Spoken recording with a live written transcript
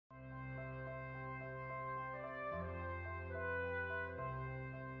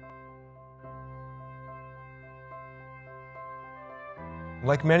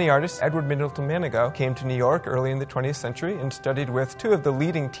Like many artists, Edward Middleton Manigault came to New York early in the 20th century and studied with two of the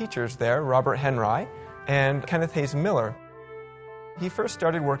leading teachers there, Robert Henri and Kenneth Miller. He first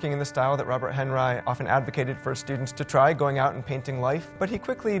started working in the style that Robert Henri often advocated for students to try, going out and painting life, but he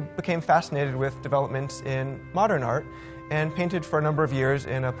quickly became fascinated with developments in modern art and painted for a number of years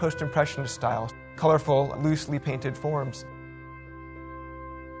in a post-impressionist style, colorful, loosely painted forms.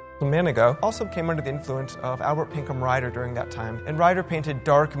 Manigault also came under the influence of Albert Pinkham Ryder during that time, and Ryder painted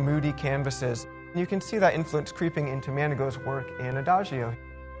dark, moody canvases. You can see that influence creeping into Manigault's work in Adagio.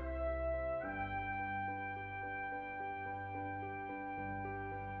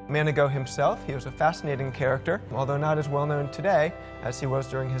 Manigault himself, he was a fascinating character, although not as well known today as he was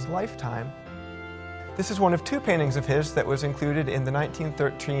during his lifetime. This is one of two paintings of his that was included in the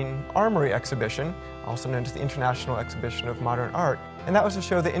 1913 Armory exhibition, also known as the International Exhibition of Modern Art, and that was a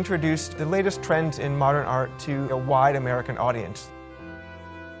show that introduced the latest trends in modern art to a wide American audience.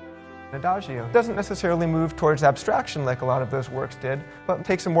 Adagio doesn't necessarily move towards abstraction like a lot of those works did, but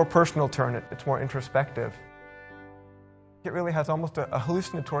takes a more personal turn. It's more introspective. It really has almost a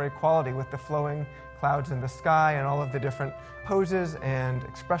hallucinatory quality with the flowing clouds in the sky and all of the different poses and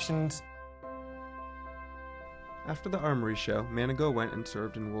expressions. After the Armory show, Manigault went and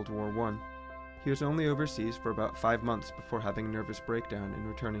served in World War I. He was only overseas for about 5 months before having a nervous breakdown and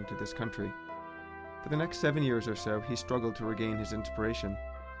returning to this country. For the next 7 years or so, he struggled to regain his inspiration.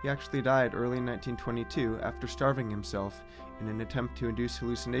 He actually died early in 1922 after starving himself in an attempt to induce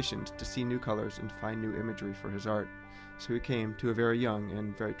hallucinations to see new colors and find new imagery for his art. So he came to a very young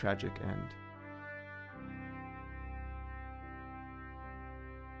and very tragic end.